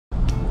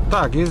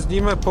Tak,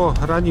 jezdíme po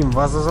hradím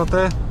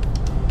Ouarzazate.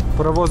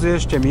 Provoz je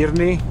ještě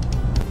mírný.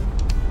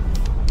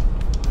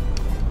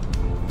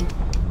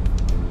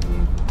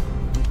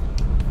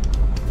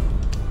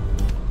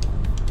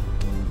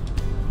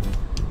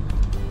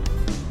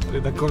 To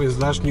je takový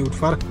zvláštní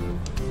útvar.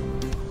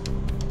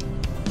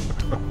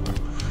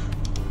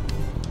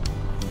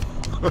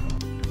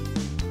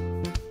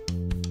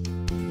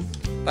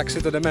 Tak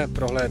si to jdeme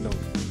prohlédnout.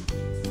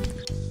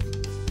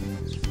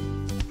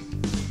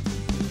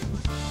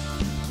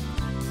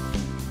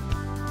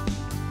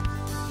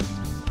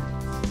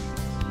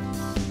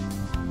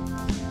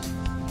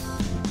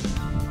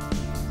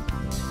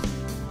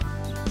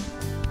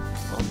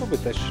 No, to by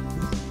tež.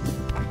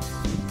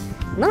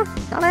 No,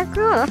 ale jako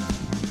no.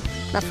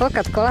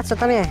 Nafoukat kola, co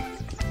tam je?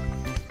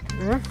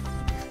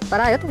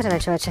 Padá i otevřené,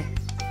 člověče.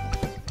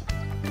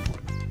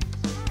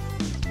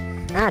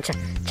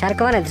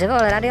 Čárkované dřevo,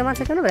 ale rádio má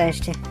celkem dobré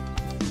ještě.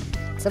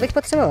 Co bych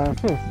potřeboval?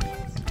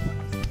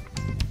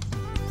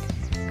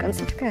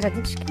 Konceptka,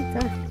 řadičky,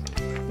 to...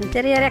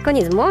 Interiér jako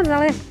nic moc,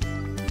 ale...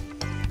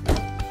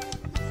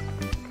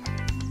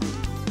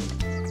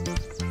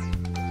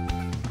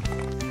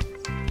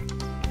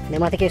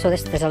 Pneumatiky jsou teď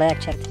steřelé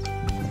jak čert.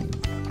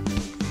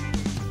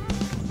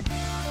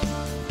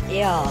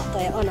 Jo, to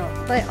je ono,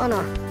 to je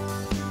ono.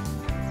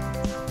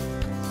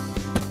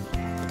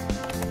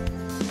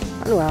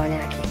 Manuál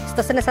nějaký.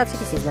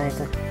 173 000 je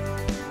to.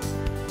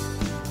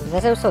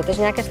 Dveře jsou tež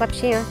nějaké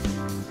slabší, jo.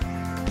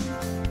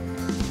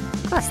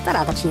 Taková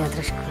stará ta Čína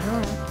trošku,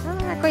 no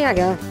jako jinak,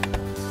 jo.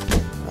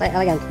 Ale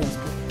elegantní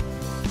aspoň.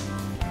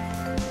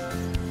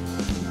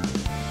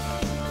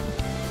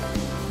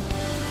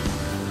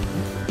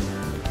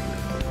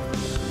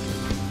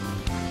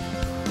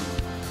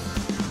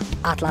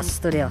 Atlas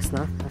Studios,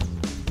 no.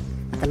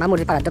 A ten mamut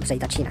vypadá dobře, i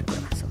ta Čína,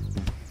 kurva, jsou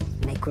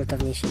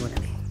nejkultovnější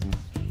modely.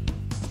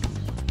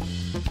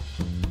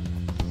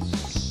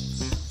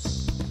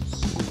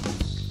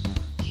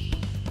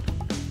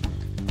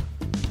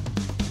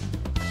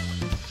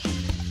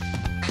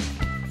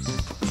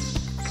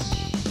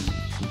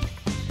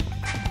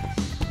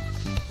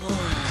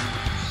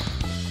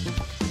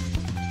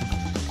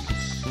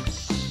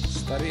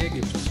 Starý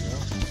Egypt, jo?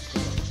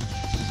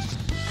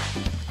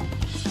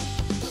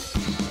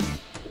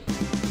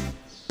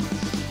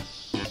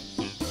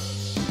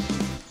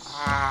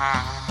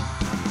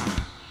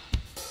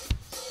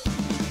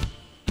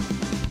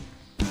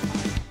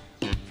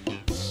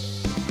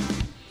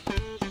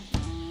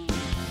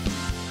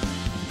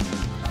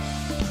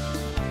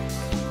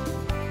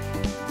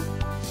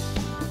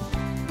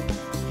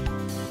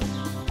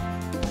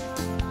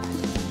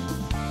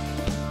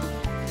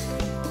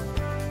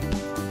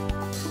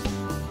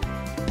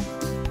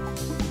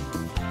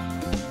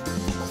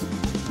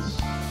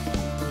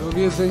 Do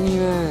vězení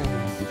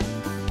ne.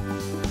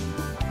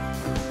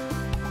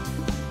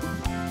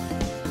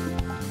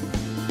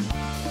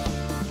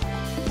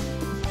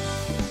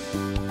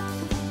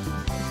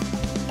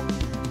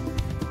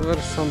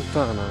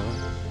 Santana.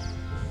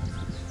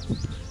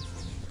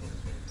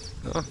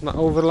 No, na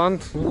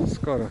Overland, no,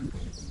 skoro.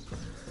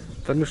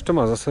 Ten už to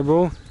má za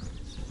sebou.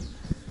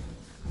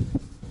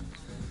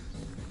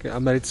 Také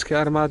americké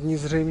armádní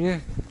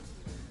zřejmě.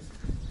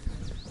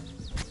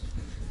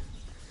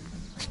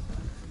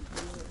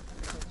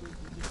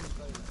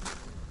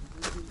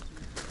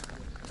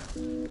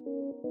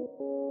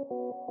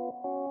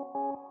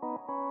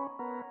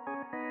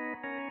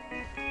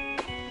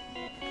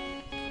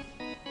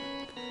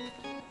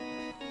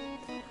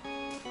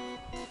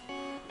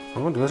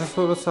 No, dveře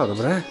jsou docela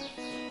dobré.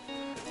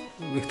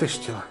 Bych to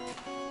chtěla.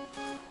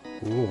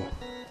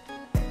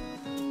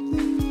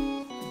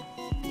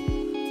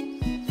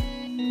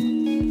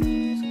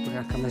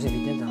 Skoro kameře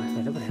vidět, ale to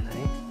je dobré,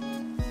 tady.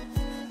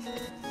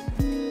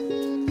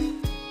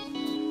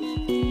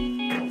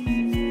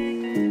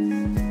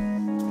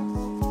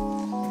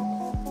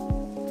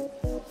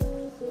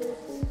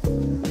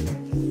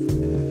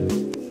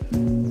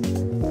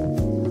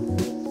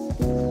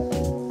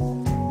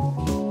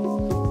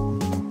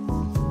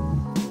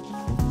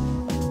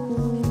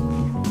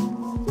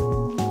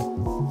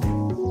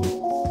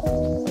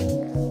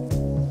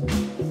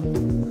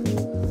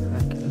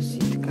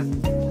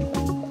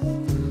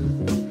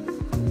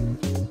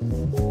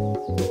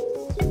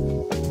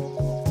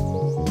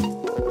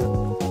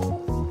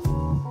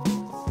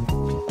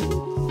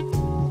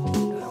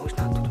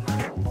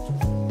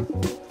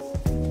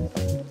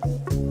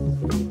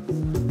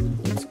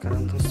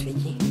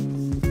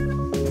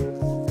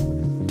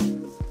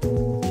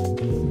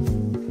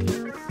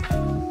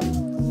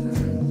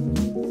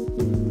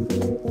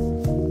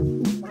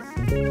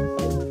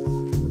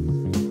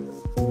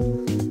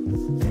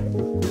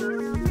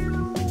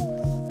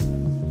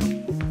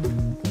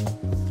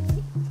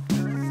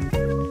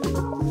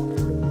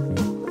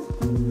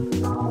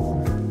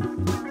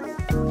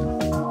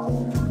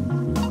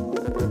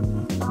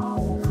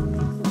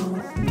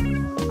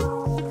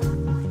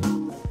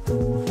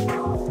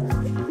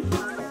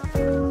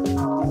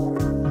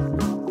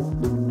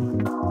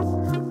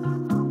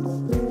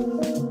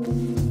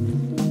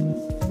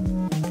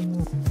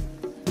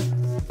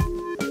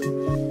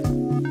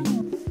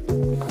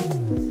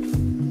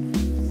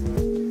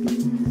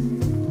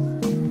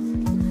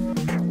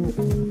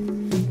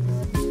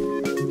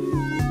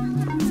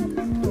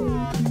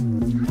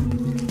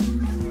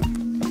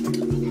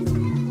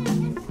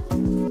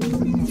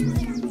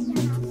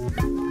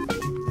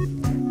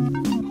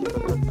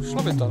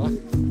 Šlo by to, no.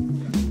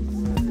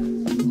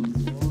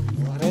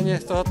 Zřejmě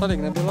z toho tolik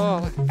nebylo,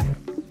 ale...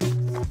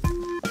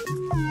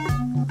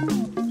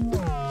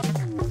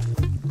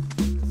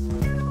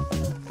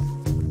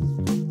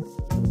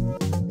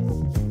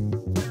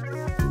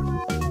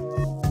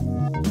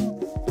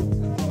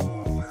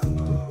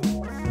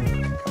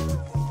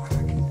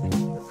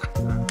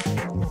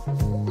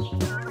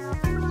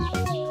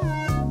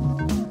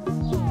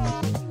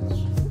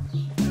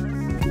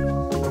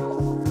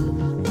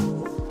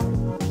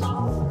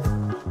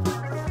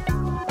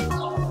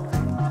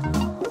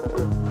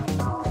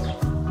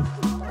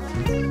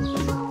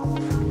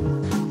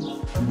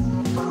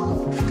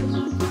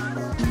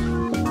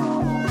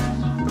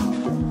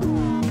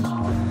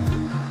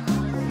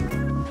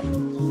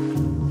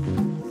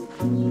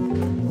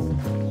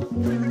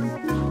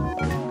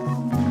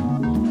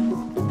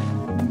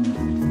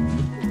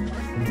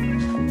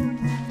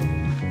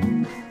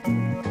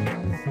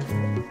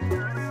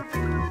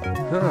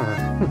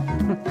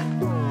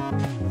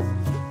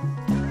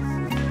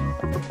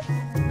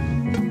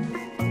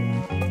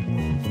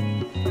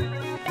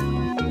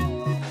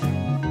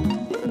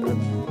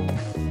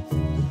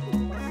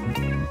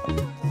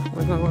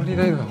 Možná mohli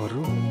dát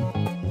nahoru.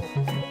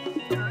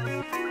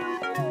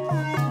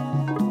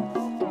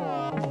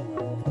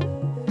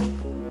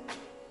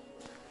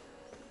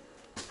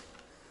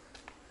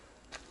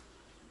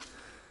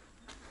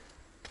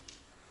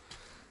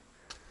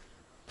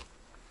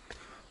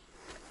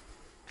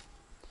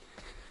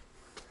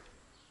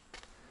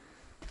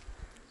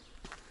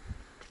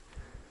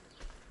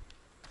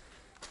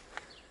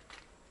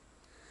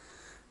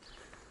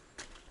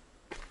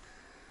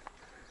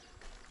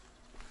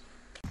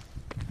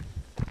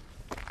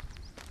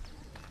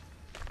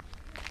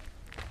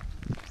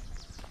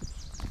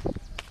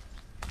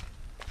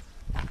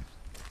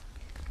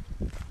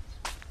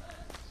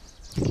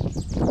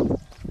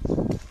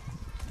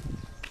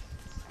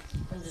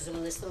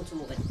 Estão te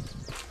movendo.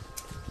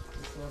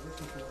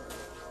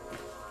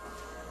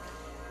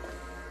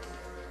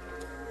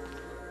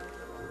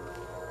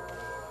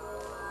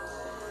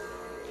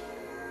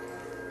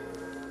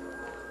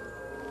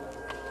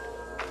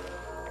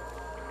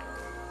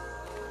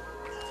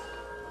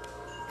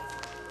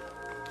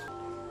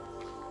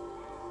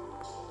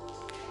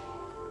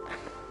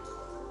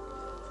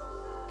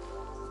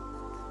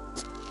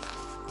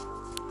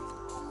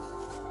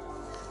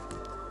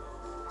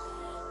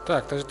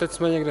 Tak, takže teď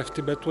jsme někde v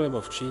Tibetu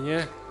nebo v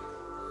Číně.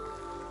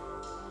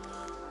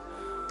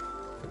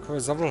 Takové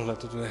zavlhlé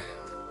to tu je.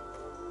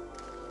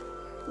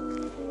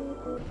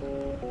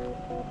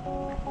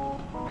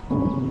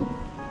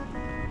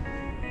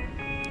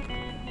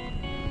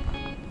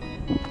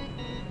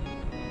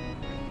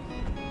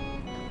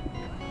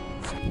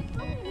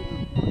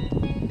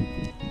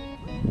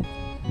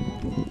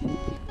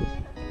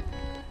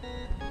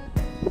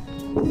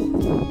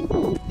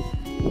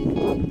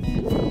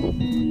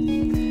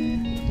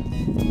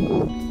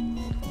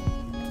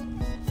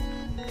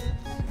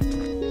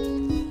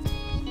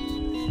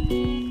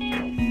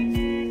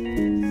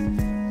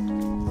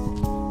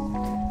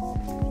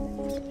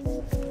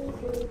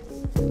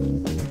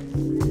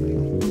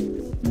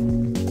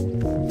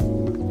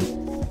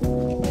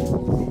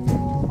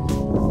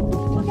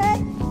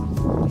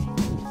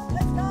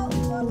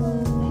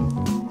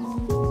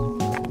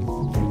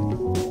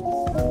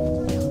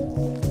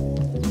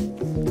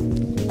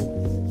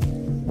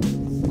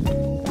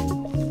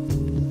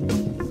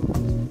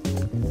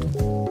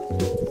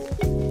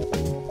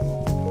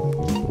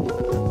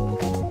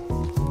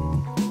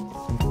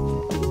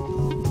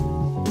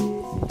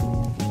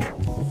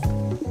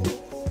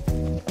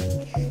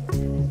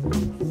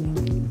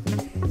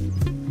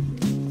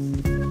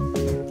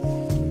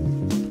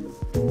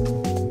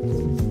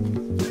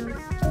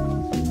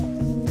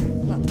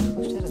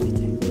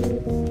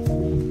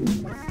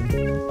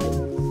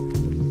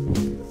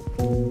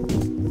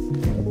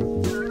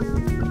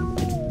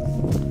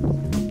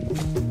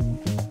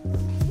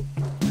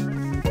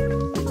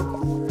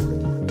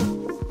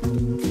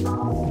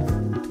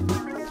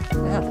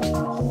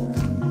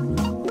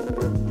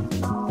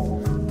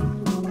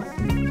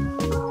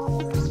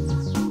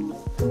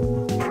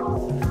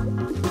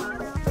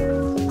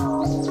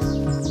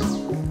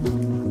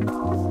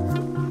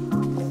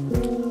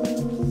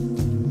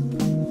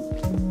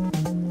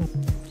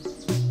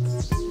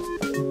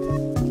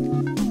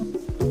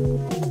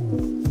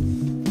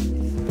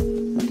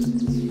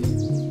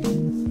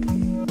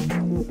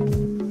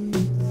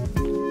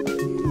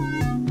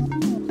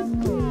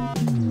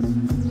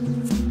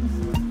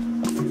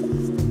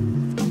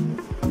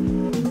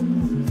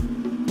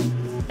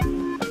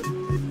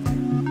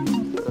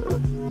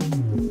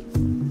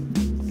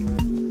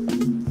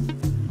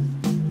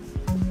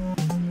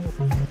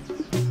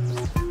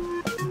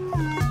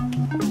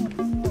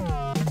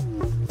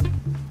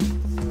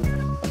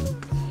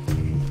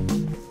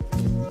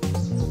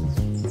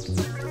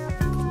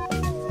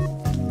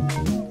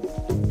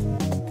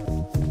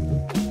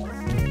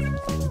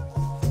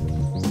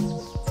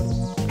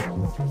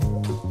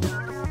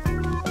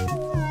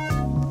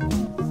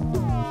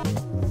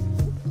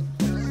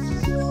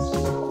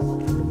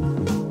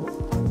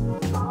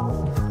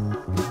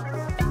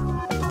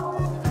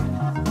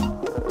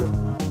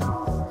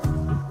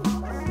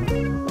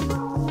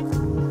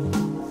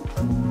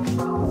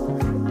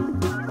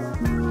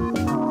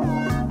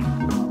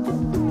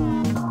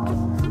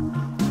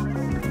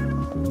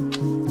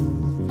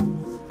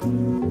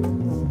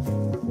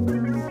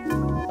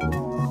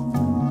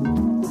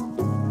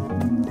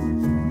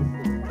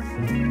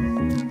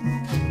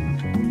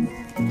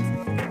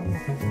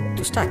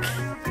 tak.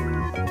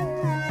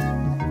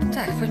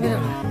 Tak, pojďme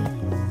dolů.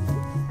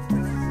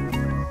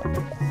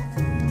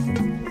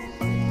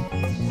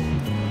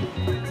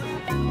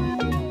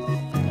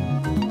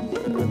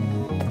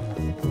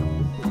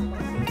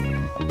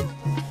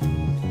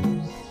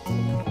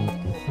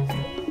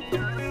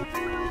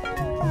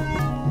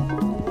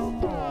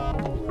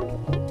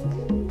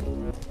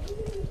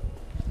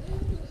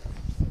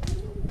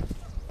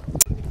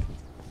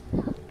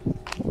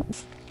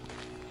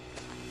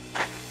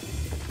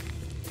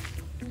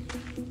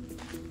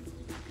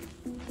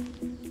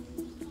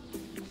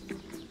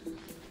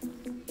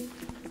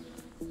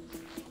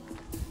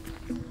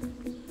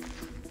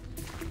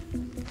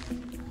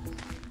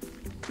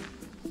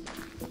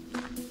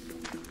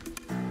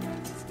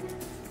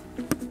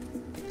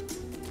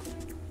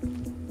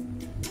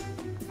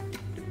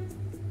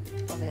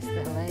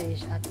 Povězte ho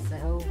vejš, ať se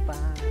houpá.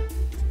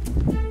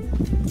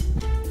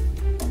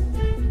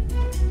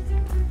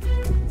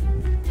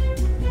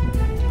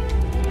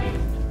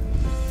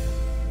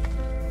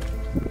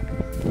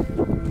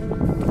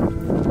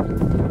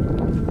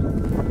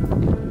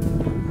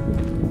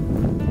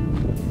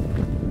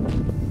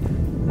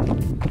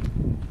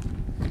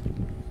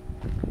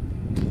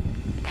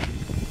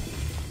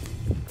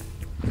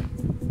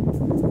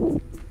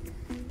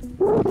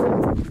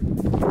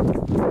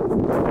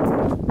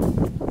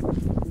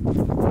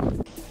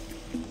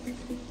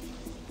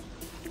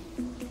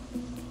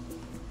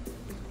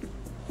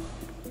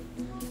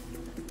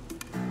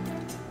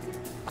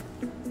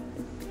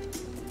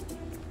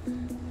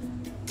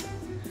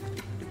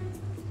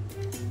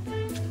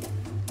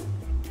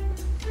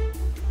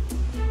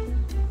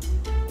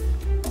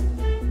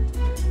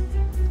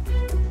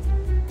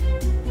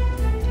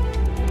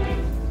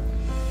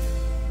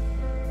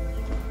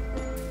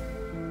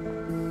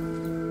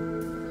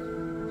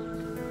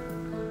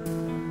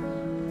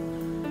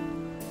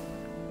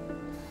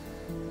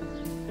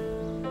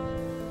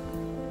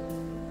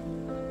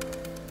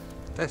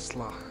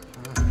 Tesla.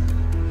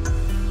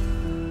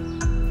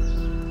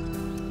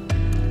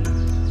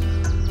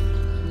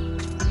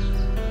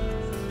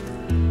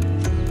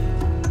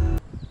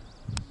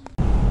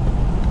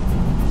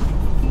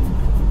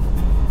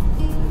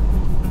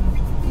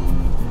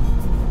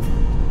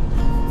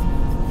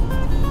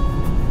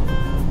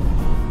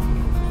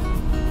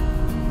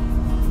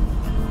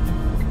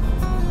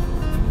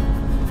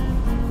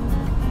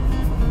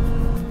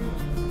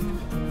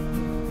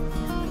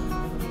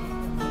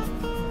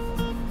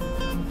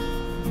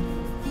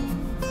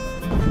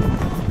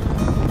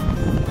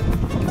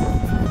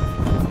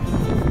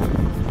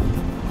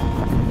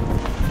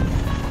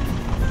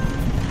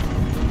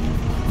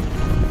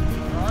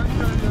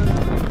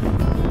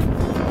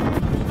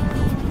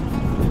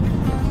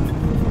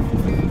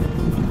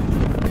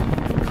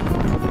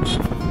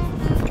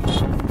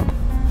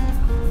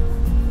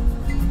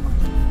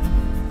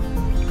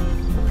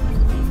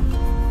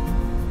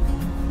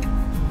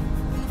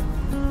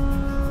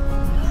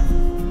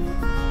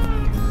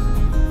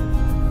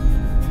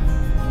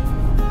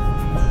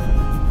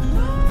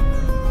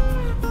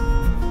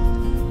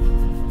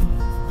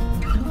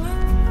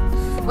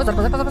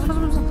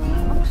 Pozor.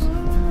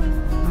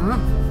 No.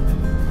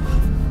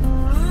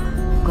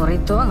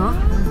 Koryto, no.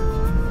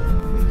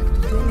 Jak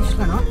to tu je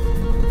myšleno?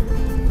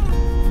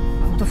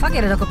 To fakt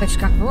jede do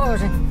kopečka,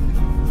 bože.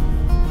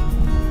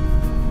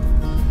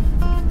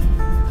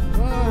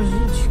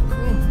 Božičku.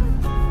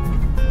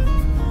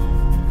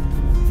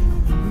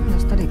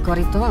 Zase tady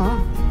koryto,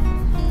 no.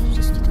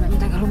 Štěstí to není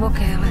tak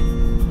hluboké, ale...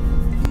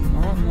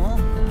 No.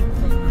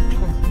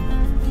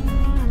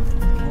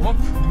 Hop.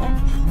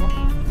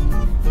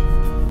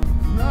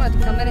 No, ale ty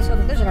kamery jsou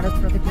to tež radost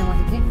pro ty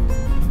pneumatiky.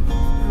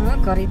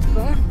 No,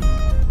 korytko.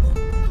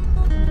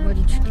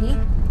 Vodičky.